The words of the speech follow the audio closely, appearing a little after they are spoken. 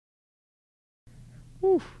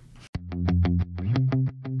Whew.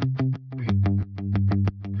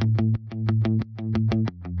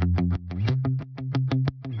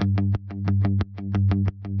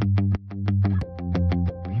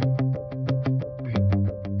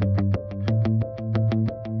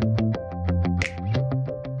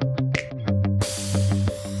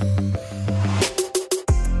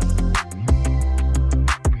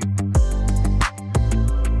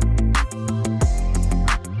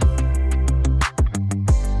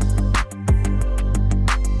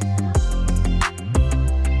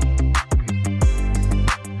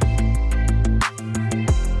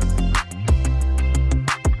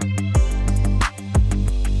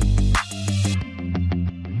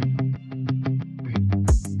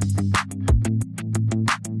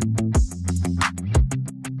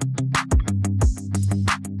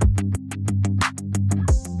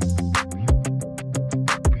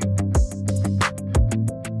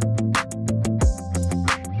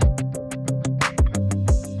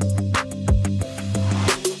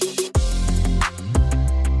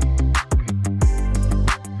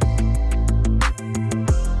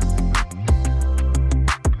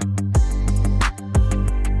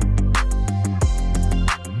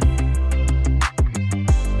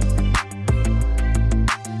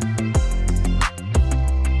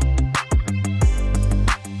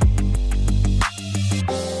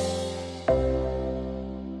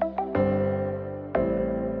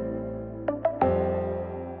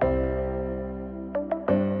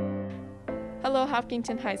 Hello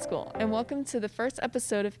Hopkinton High School, and welcome to the first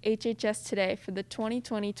episode of HHS Today for the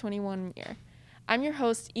 2020-21 year. I'm your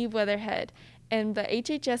host, Eve Weatherhead, and the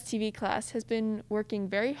HHS TV class has been working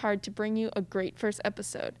very hard to bring you a great first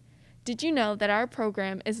episode. Did you know that our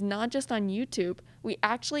program is not just on YouTube? We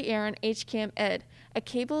actually air on HCAM Ed, a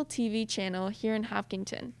cable TV channel here in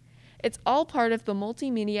Hopkinton. It's all part of the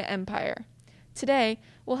multimedia empire. Today,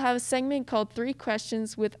 we'll have a segment called 3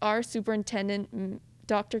 Questions with our superintendent,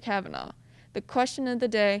 Dr. Kavanaugh, the question of the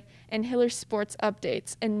day, and Hiller sports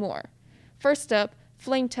updates, and more. First up,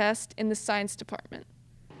 flame test in the science department.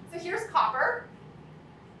 So here's copper.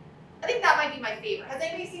 I think that might be my favorite. Has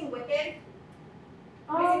anybody seen Wicked?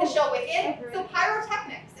 Have you seen the show Wicked? So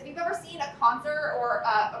pyrotechnics. If you've ever seen a concert or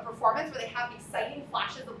a performance where they have exciting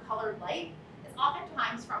flashes of colored light, it's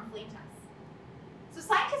oftentimes from flame tests. So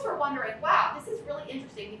scientists were wondering, wow, this is really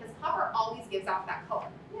interesting because copper always gives off that color.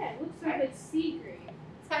 Yeah, it looks like it's sea green.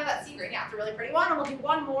 It's kind of that sea green. Yeah, it's a really pretty one. And we'll do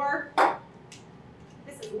one more.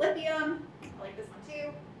 This is lithium. I like this one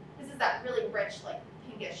too. This is that really rich, like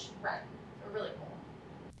pinkish red. So really cool.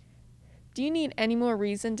 Do you need any more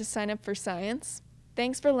reason to sign up for science?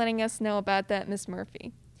 Thanks for letting us know about that, Ms.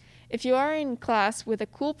 Murphy. If you are in class with a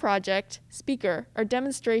cool project, speaker, or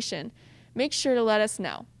demonstration, make sure to let us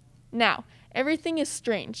know. Now, everything is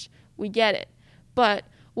strange. We get it. But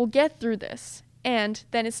we'll get through this. And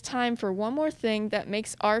then it's time for one more thing that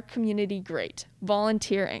makes our community great,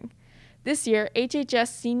 volunteering. This year, HHS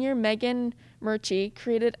senior Megan Murchie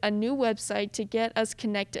created a new website to get us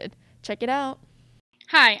connected. Check it out.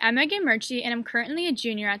 Hi, I'm Megan Murchie, and I'm currently a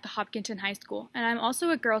junior at the Hopkinton High School, and I'm also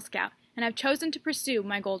a Girl Scout, and I've chosen to pursue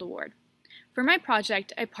my Gold Award. For my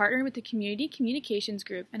project, I partnered with the Community Communications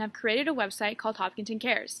Group and have created a website called Hopkinton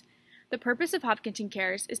Cares. The purpose of Hopkinton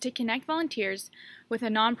Cares is to connect volunteers with a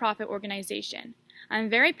nonprofit organization. I'm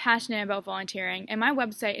very passionate about volunteering, and my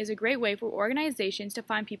website is a great way for organizations to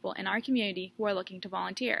find people in our community who are looking to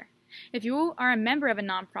volunteer. If you are a member of a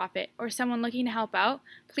nonprofit or someone looking to help out,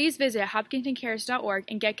 please visit hopkintoncares.org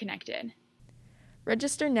and get connected.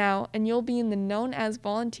 Register now, and you'll be in the known as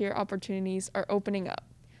volunteer opportunities are opening up.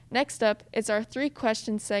 Next up, it's our 3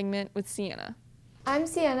 questions segment with Sienna. I'm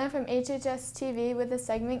Sienna from HHS TV with a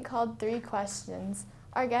segment called 3 Questions.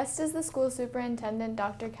 Our guest is the school superintendent,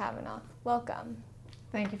 Dr. Kavanaugh. Welcome.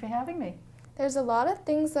 Thank you for having me. There's a lot of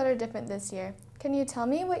things that are different this year. Can you tell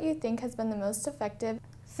me what you think has been the most effective?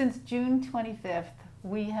 Since June 25th,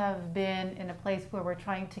 we have been in a place where we're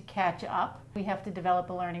trying to catch up. We have to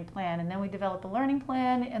develop a learning plan, and then we develop a learning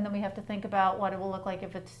plan, and then we have to think about what it will look like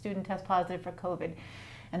if a student tests positive for COVID.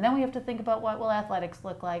 And then we have to think about what will athletics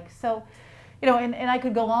look like. So, you know, and I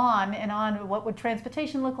could go on and on. What would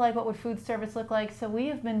transportation look like? What would food service look like? So we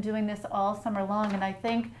have been doing this all summer long, and I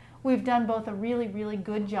think we've done both a really, really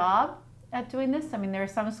good job at doing this. I mean, there are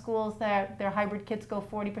some schools that their hybrid kids go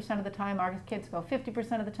 40% of the time, our kids go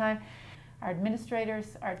 50% of the time. Our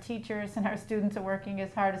administrators, our teachers, and our students are working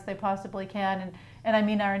as hard as they possibly can, and I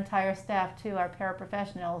mean our entire staff too, our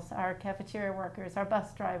paraprofessionals, our cafeteria workers, our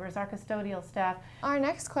bus drivers, our custodial staff. Our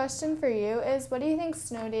next question for you is, what do you think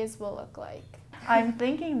snow days will look like? I'm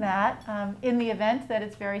thinking that in the event that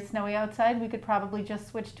it's very snowy outside, we could probably just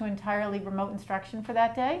switch to entirely remote instruction for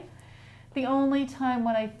that day. The only time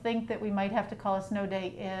when I think that we might have to call a snow day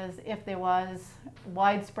is if there was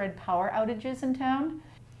widespread power outages in town.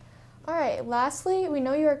 All right, lastly, we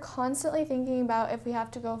know you are constantly thinking about if we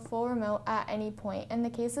have to go full remote at any point, and the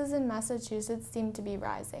cases in Massachusetts seem to be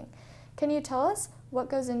rising. Can you tell us what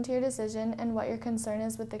goes into your decision and what your concern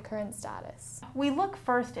is with the current status? We look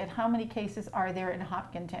first at how many cases are there in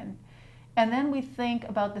Hopkinton, and then we think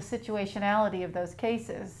about the situationality of those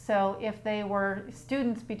cases. So if they were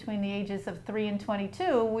students between the ages of 3 and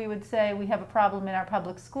 22, we would say we have a problem in our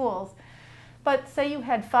public schools. But say you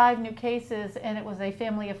had 5 new cases and it was a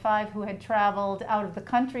family of 5 who had traveled out of the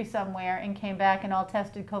country somewhere and came back and all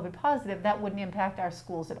tested COVID positive, that wouldn't impact our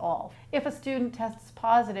schools at all. If a student tests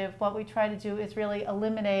positive, what we try to do is really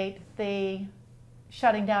eliminate the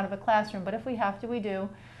shutting down of a classroom, but if we have to, we do,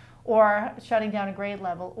 or shutting down a grade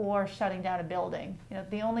level, or shutting down a building.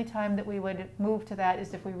 The only time that we would move to that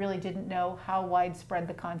is if we really didn't know how widespread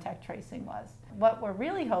the contact tracing was. What we're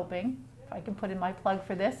really hoping, if I can put in my plug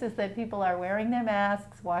for this, is that people are wearing their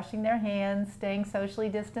masks, washing their hands, staying socially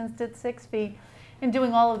distanced at 6 feet, and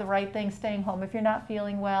doing all of the right things, staying home if you're not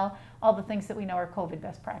feeling well, all the things that we know are COVID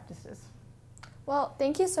best practices. Well,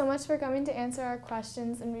 thank you so much for coming to answer our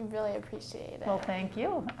questions, and we really appreciate it. Well, thank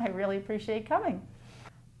you. I really appreciate coming.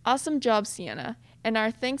 Awesome job, Sienna, and our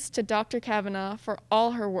thanks to Dr. Kavanaugh for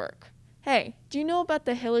all her work. Hey, do you know about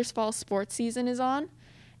the Hillers Fall sports season is on?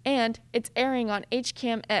 And it's airing on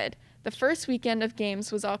HCAM Ed. The first weekend of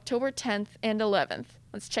games was October 10th and 11th.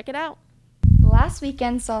 Let's check it out. Last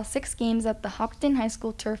weekend saw 6 games at the Hopkinton High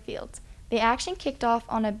School turf fields. The action kicked off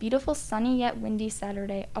on a beautiful sunny yet windy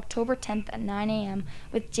Saturday, October 10th at 9 a.m.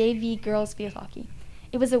 with JV girls field hockey.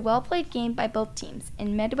 It was a well-played game by both teams,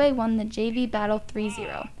 and Medway won the JV battle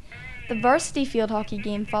 3-0. The varsity field hockey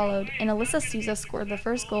game followed, and Alyssa Souza scored the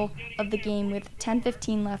first goal of the game with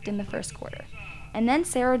 10:15 left in the first quarter. And then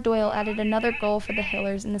Sarah Doyle added another goal for the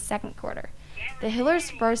Hillers in the second quarter. The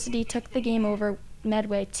Hillers varsity took the game over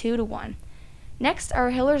Medway 2-1. Next, our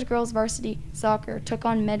Hillers girls varsity soccer took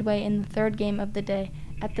on Medway in the third game of the day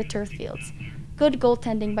at the turf fields. Good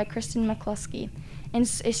goaltending by Kristen McCluskey and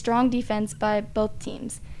a strong defense by both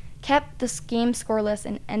teams kept the game scoreless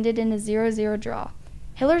and ended in a 0-0 draw.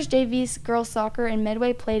 Hillers JV's girls soccer and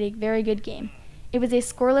Medway played a very good game. It was a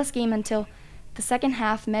scoreless game until the second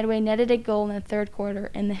half. Medway netted a goal in the third quarter,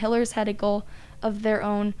 and the Hillers had a goal of their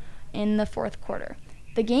own in the fourth quarter.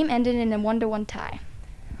 The game ended in a 1-1 tie.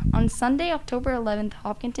 On Sunday, October 11th,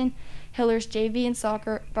 Hopkinton Hillers JV and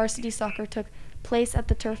varsity soccer took place at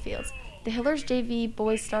the turf fields. The Hillers JV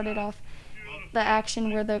boys started off the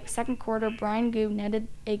action where the second quarter Brian Gu netted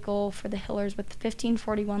a goal for the Hillers with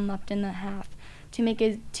 15:41 left in the half to make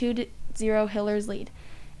a 2-0 Hillers lead.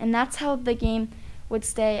 And that's how the game would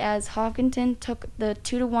stay as Hopkinton took the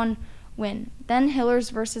 2-1 win. Then Hillers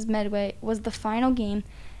versus Medway was the final game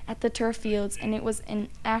at the turf fields, and it was an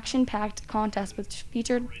action-packed contest which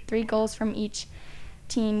featured 3 goals from each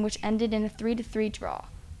team, which ended in a 3-3 draw.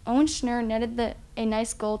 Owen Schnurr netted a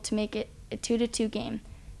nice goal to make it a 2-2 game.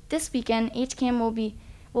 This weekend, HCAM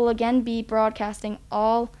will again be broadcasting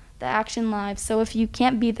all the action live, so if you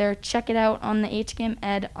can't be there, check it out on the HCAM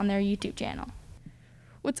Ed on their YouTube channel.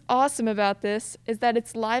 What's awesome about this is that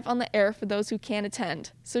it's live on the air for those who can't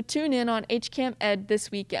attend, so tune in on HCAM Ed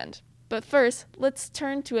this weekend. But first, let's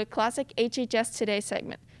turn to a classic HHS Today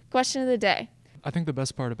segment, Question of the Day. I think the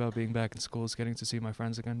best part about being back in school is getting to see my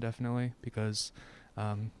friends again, definitely, because,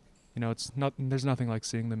 there's nothing like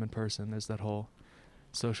seeing them in person. There's that whole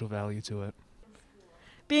social value to it.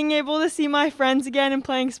 Being able to see my friends again and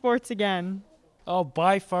playing sports again. Oh,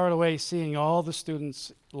 by far and away, seeing all the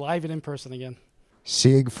students live and in person again.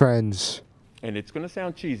 Seeing friends. And it's going to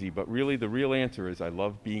sound cheesy, but really the real answer is I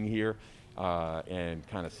love being here and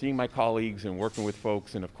kind of seeing my colleagues and working with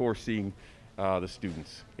folks, and of course seeing the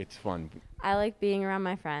students. It's fun. I like being around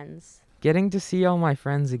my friends. Getting to see all my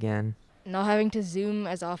friends again. Not having to Zoom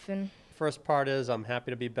as often. First part is I'm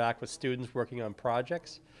happy to be back with students working on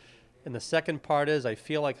projects. And the second part is I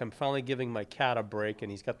feel like I'm finally giving my cat a break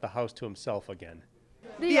and he's got the house to himself again.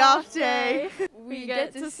 The off day. We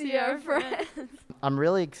get to see our friends. I'm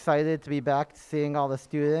really excited to be back seeing all the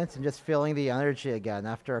students and just feeling the energy again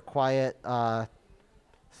after a quiet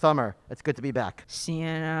summer. It's good to be back.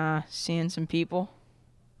 Seeing some people.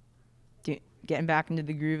 Getting back into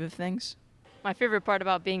the groove of things. My favorite part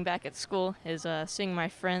about being back at school is seeing my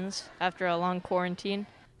friends after a long quarantine.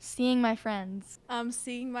 Seeing my friends.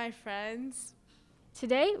 Seeing my friends.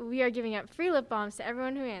 Today, we are giving out free lip balms to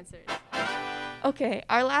everyone who answers. Okay,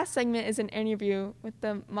 our last segment is an interview with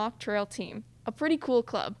the mock trail team. a pretty cool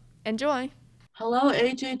club. Enjoy! Hello,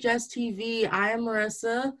 HHS TV. I am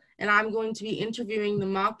Marissa, and I'm going to be interviewing the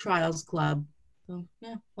Mock Trials Club. So,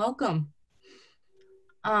 yeah, welcome.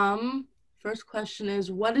 First question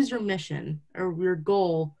is, what is your mission or your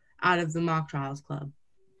goal out of the Mock Trials Club?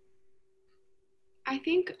 I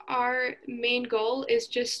think our main goal is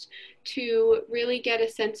just to really get a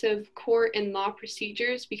sense of court and law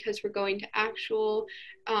procedures, because we're going to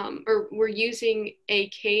we're using a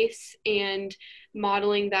case and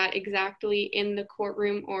modeling that exactly in the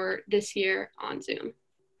courtroom or this year on Zoom.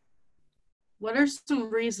 What are some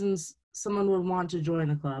reasons someone would want to join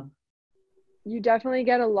the club? You definitely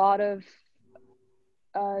get a lot of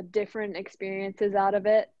different experiences out of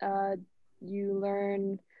it. You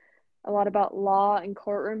learn a lot about law and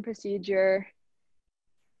courtroom procedure.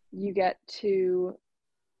 You get to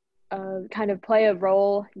kind of play a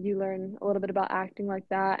role. You learn a little bit about acting like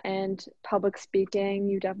that, and public speaking.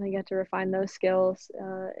 You definitely get to refine those skills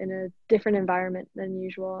in a different environment than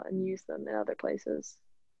usual and use them in other places.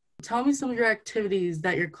 Tell me some of your activities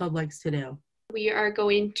that your club likes to do. We are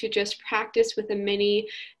going to just practice with a mini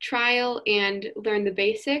trial and learn the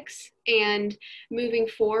basics. And moving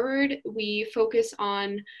forward, we focus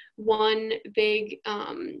on one big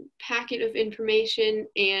packet of information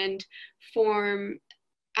and form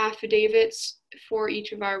affidavits for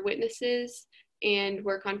each of our witnesses and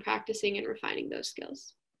work on practicing and refining those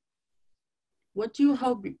skills. What do you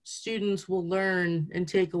hope students will learn and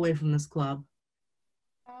take away from this club?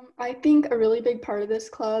 I think a really big part of this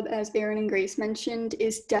club, as Aaron and Grace mentioned,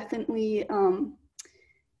 is definitely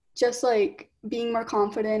just like being more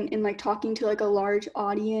confident in like talking to like a large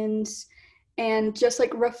audience, and just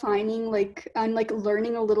like refining and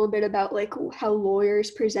learning a little bit about like how lawyers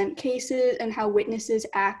present cases and how witnesses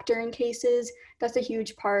act during cases. That's a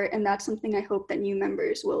huge part, and that's something I hope that new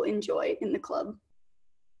members will enjoy in the club.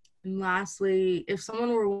 And lastly, if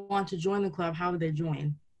someone were to want to join the club, how would they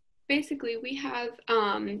join? Basically, we have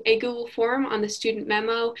a Google form on the student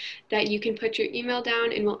memo that you can put your email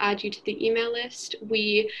down and we'll add you to the email list.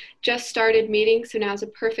 We just started meeting, so now's a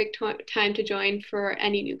perfect time to join for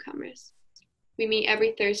any newcomers. We meet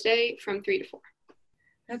every Thursday from 3 to 4.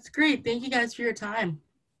 That's great. Thank you guys for your time.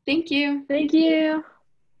 Thank you. Thank you.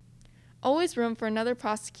 Always room for another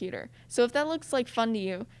prosecutor, so if that looks like fun to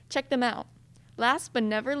you, check them out. Last but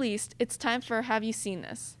never least, it's time for Have You Seen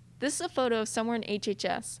This? This is a photo of somewhere in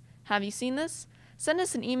HHS. Have you seen this? Send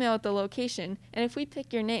us an email with the location, and if we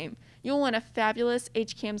pick your name, you'll win a fabulous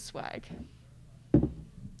HCAM swag.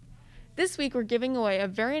 This week we're giving away a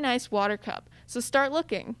very nice water cup, so start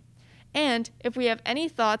looking. And if we have any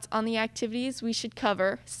thoughts on the activities we should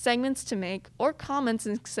cover, segments to make, or comments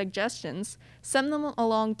and suggestions, send them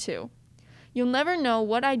along too. You'll never know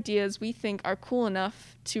what ideas we think are cool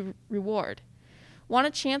enough to reward. Want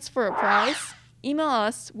a chance for a prize? Email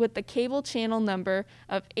us with the cable channel number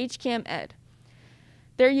of HCAM Ed.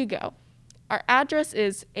 There you go. Our address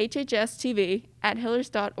is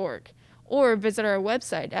hhstv@hillers.org, or visit our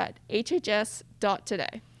website at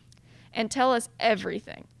hhs.today and tell us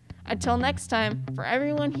everything. Until next time, for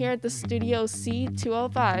everyone here at the Studio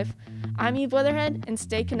C205, I'm Eve Weatherhead, and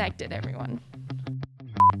stay connected, everyone.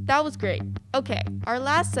 That was great. Okay, our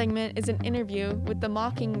last segment is an interview with the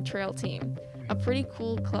Mocking Trail team, a pretty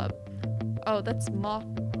cool club. Oh, that's mock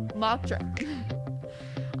trail.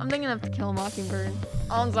 I'm thinking of To Kill a Mockingbird.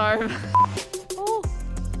 Oh, I'm sorry. Oh.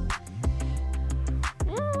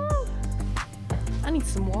 I need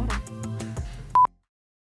some water.